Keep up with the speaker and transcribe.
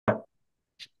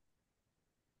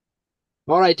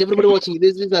All right, everybody watching,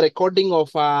 this is a recording of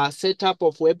setup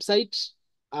of website.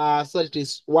 So it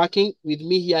is working. With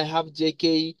me here, I have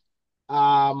JK,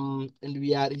 and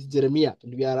it's Jeremiah,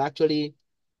 and we are actually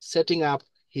setting up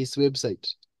his website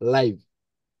live.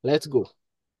 Let's go.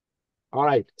 All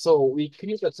right, so we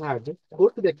create a tag. Go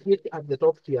to the kit at the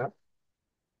top here.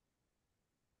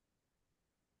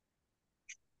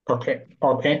 Okay,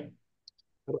 okay,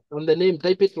 On the name,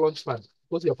 type it Launchpad,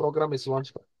 because your program is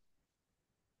Launchpad.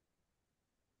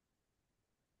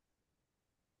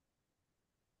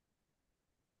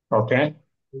 okay.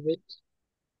 Is it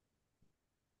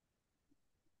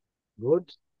good?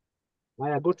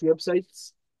 I go to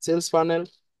websites, sales funnel,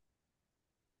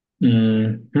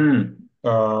 Hmm.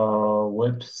 top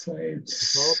Websites.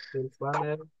 sales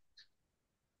funnel.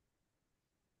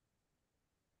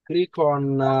 Click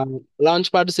on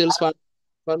Launchpad sales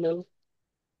funnel.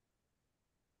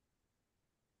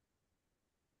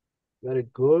 Very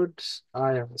good.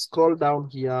 I scroll down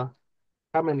here.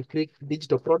 Come and click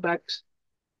digital product.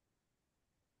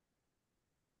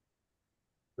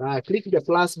 Click the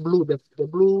plus blue, the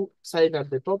blue sign at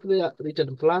the top there,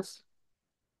 written plus.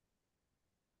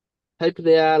 Type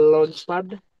there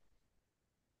Launchpad.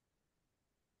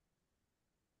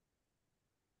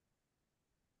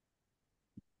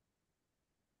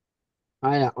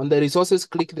 On the resources,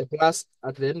 click the plus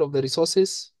at the end of the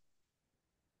resources.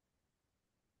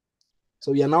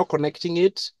 So we are now connecting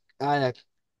it.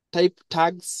 Type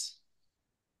tags.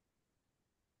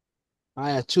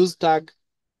 Choose tag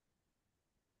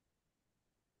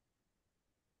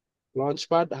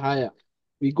Launchpad.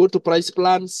 We go to price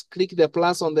plans. Click the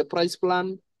plus on the price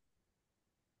plan.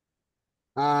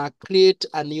 Create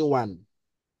a new one.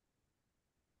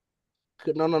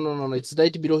 No, no, no, no, no. It's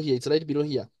right below here. It's right below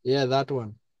here. Yeah, that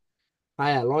one.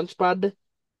 Launchpad.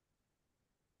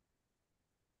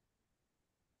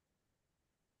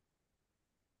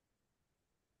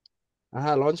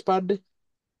 Launchpad.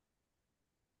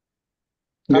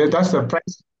 Yeah, Capital. that's the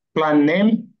price plan name.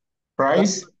 That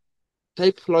Price.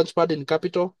 type Launchpad in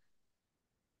capital.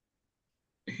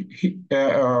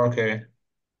 Okay.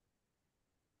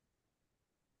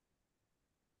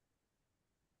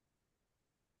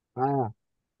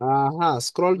 Ah,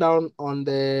 Scroll down on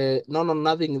the no, no,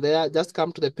 nothing there. Just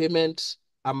come to the payment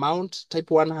amount. Type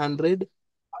 100.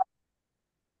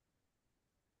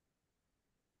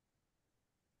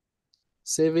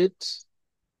 Save it.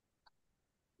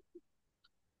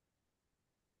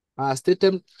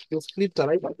 Statement script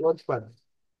right at Launchpad.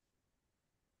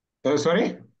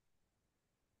 Sorry.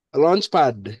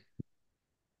 Launchpad.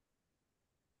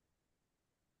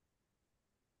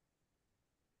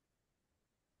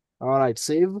 All right,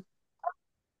 save. Save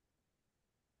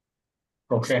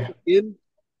Okay. again.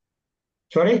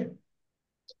 Sorry.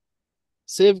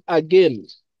 Save again.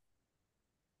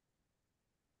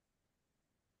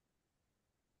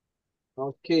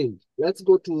 Okay, let's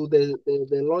go to the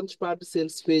Launchpad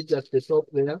sales page at the top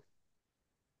there.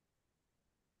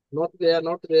 Not there,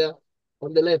 not there.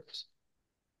 On the left,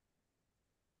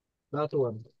 that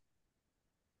one.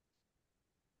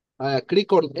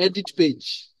 Click on edit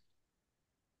page.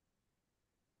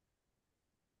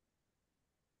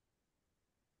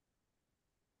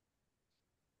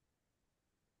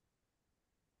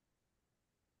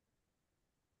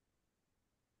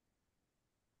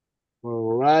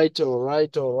 All right, all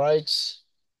right, all right.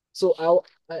 So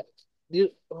I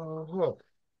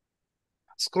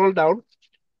scroll down.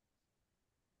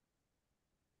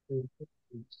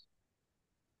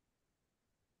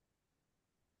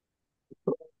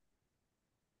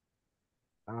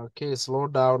 Okay, slow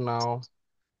down now.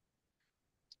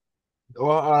 Oh,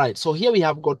 all right. So here we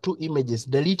have got two images.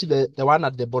 Delete the one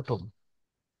at the bottom.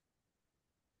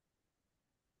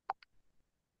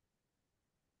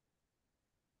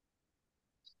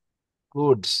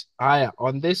 Good.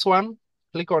 On this one,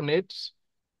 click on it.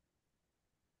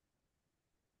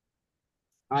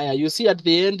 You see at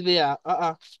the end there.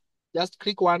 Just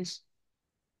click once.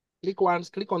 Click once.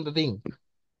 Click on the thing.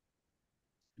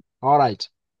 All right.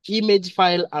 Image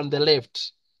file on the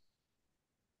left.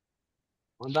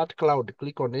 On that cloud,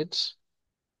 click on it.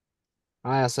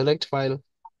 Select file.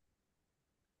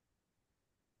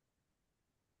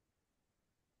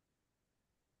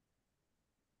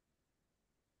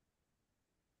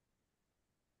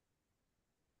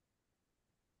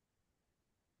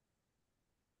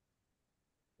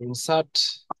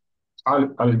 Insert.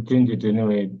 I'll change it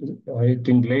anyway. I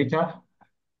think later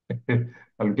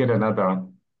I'll get another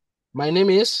one. My name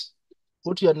is.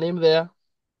 Put your name there.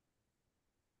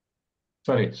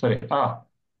 Sorry, sorry. Uh,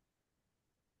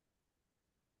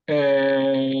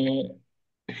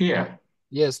 here.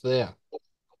 Yes, there.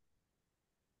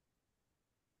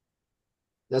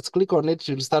 Just click on it,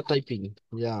 you'll start typing.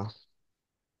 Yeah.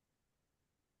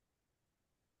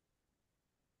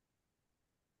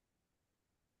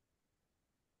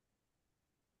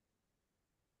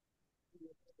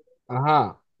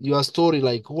 Aha. Your story,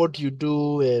 like what you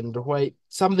do and why,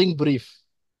 something brief.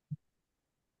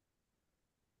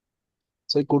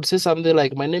 So you could say something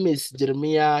like, my name is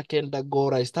Jeremiah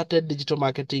Kendagor. I started digital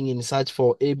marketing in search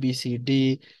for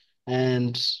ABCD.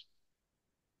 And,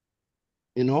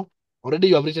 you know, already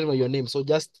you have written your name. So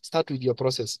just start with your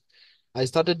process. I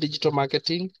started digital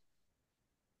marketing.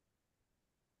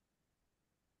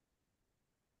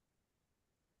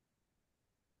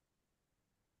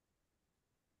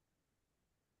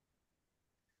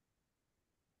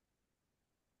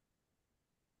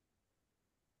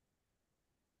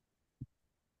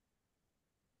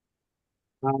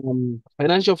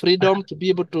 Financial freedom to be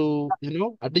able to,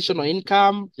 additional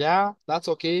income. Yeah, that's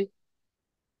okay.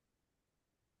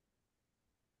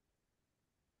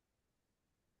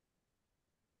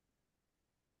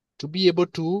 To be able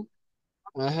to,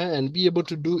 and be able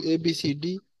to do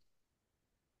ABCD.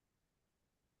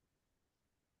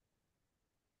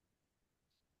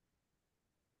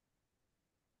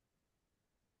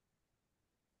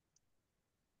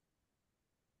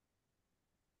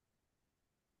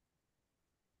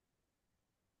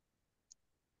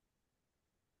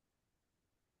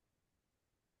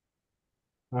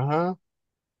 Uh-huh.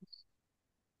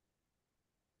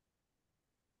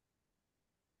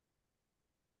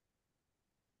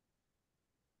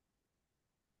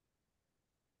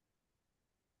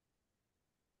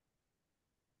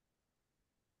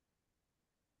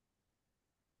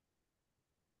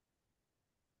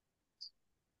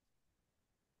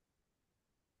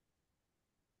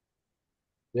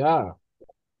 Yeah.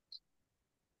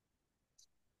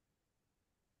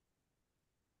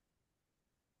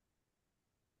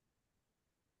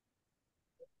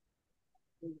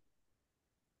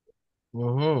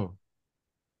 Mm-hmm.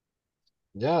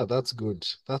 Yeah, that's good.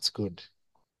 That's good.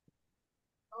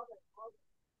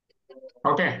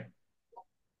 Okay.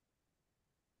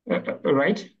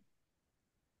 Right.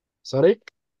 Sorry?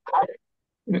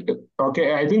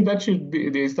 Okay. I think that should be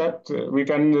the start. We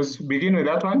can just begin with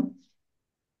that one.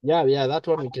 Yeah, yeah, that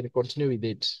one we can continue with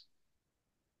it.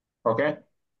 Okay.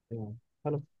 Yeah.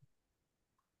 Hello.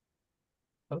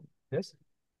 Hello. Yes.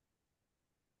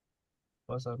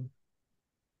 Awesome.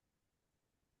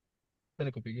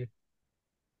 Nikupigie.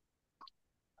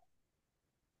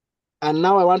 And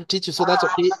now I want to teach you, so that's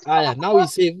okay. Ah, yeah. Now we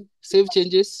save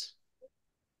changes,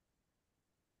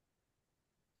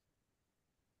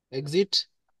 exit.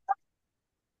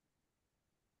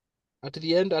 At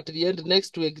the end,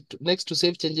 next to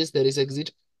save changes, there is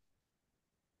exit.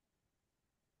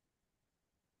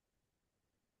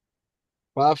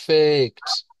 Perfect.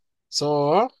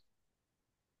 So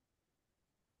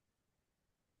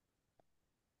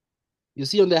you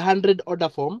see on the 100 order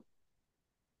form,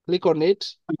 click on it.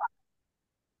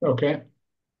 Okay.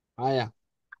 Ah, yeah.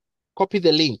 Copy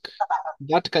the link,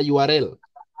 that URL.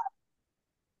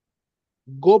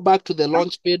 Go back to the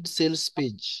Launchpad sales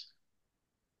page.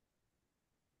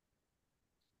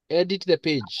 Edit the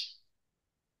page.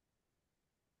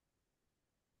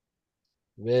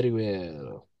 Very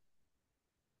well.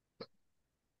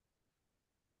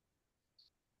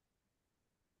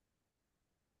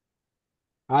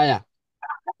 Ah, yeah.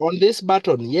 On this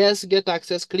button, yes, get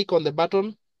access. Click on the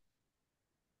button.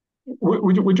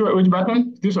 Which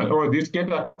button? This one. Oh, this get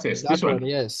access. This That one, one.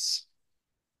 yes.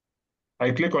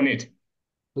 I click on it.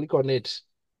 Click on it.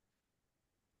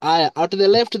 Ah, yeah. Out to the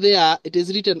left there, it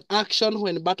is written action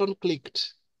when button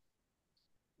clicked.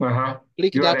 Uh-huh.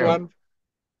 Click that URL. one.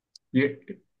 Yeah.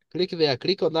 Click there.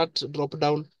 Click on that drop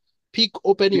down. Pick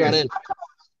open Yes. URL.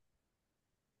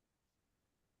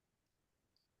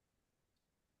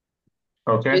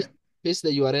 Okay. Paste, paste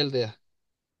the URL there.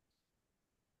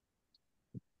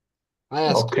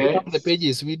 I scroll Okay. down the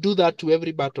pages. We do that to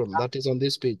every button that is on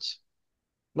this page.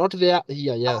 Not there,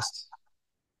 here, yes.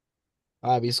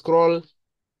 We scroll.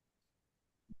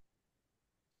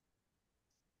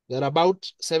 There are about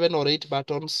 7 or 8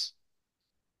 buttons.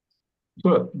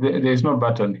 So there's no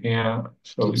button here.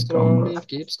 So Keep we come scrolling,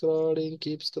 keep scrolling,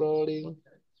 keep scrolling.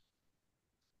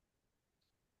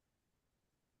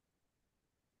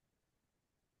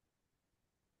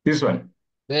 this one.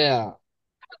 There.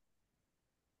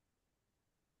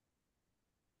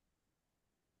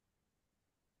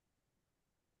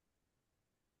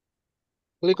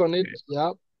 Click on it.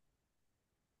 Yeah.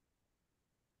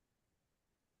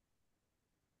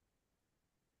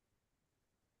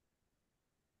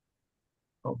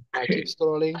 I keep Okay.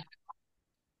 scrolling.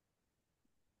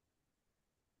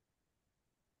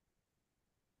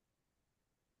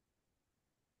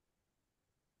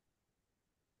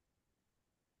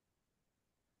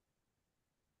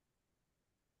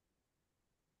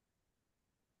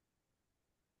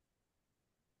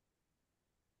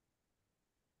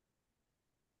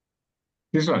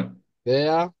 This one.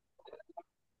 There.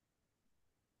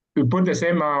 You put the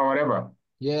same whatever.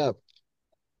 Yeah.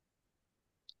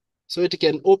 So it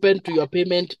can open to your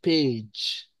payment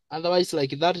page. Otherwise,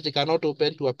 like that, it cannot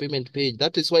open to a payment page.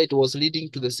 That is why it was leading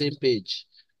to the same page.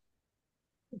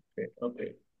 Okay.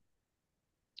 Okay.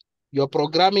 You're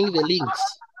programming the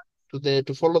links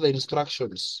to follow the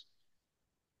instructions.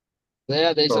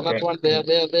 There's another Okay. one there.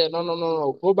 No, no, no,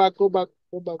 no. Go back.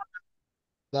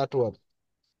 That one.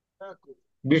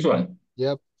 This one.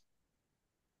 Yep.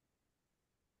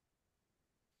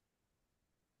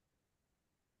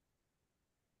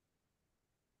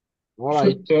 All So,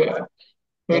 right. That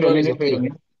wait a one is minute. Wait a okay.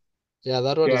 minute. Yeah,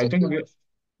 that one Yeah, is I think okay.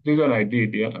 this one I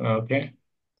did. Yeah. Okay.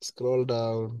 Scroll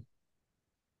down.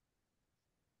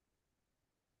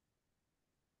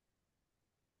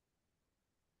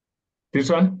 This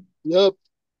one. Yep.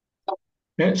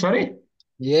 Sorry.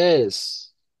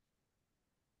 Yes.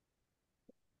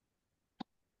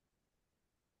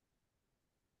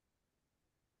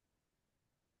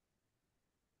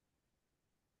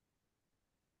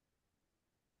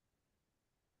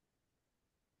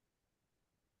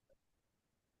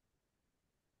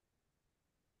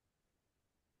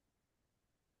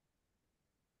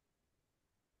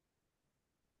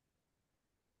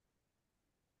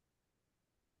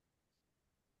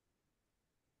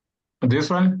 This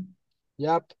one.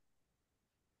 Yep.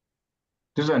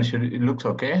 This one should it looks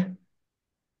okay.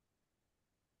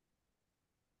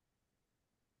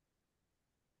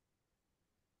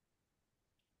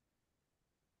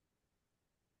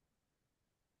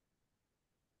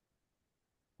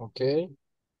 Okay.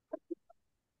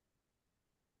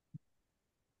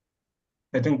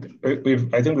 I think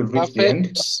we've reached the end.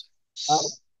 Perfect. Uh,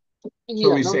 So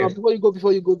Here, we no, no, safe. before you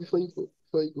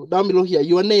go. Down below here,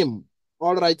 your name,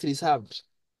 all rights reserved.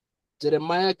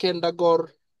 Jeremiah Kendagor,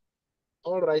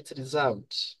 all rights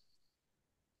reserved.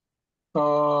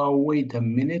 Wait a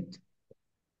minute.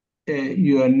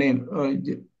 Your name.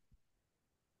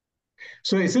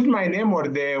 So is it my name or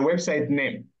the website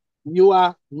name?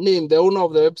 Your name, the owner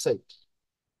of the website.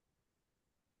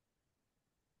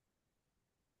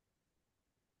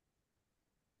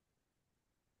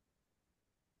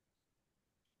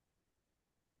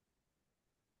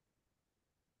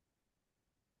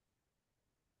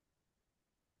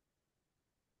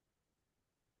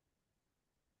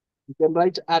 You can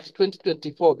write at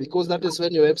 2024 because that is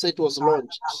when your website was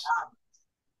launched.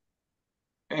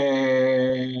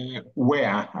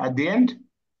 Where? At the end?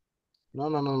 No,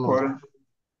 no, no, no. Or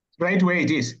right where it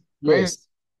is? Where? Yes.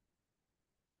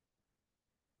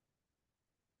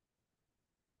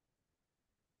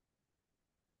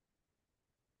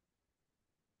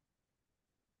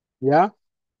 Yeah.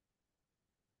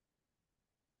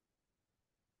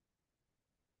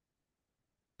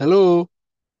 Hello.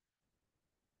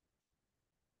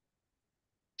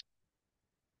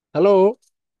 Hello.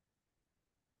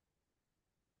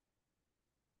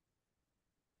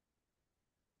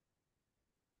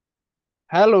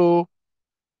 Hello.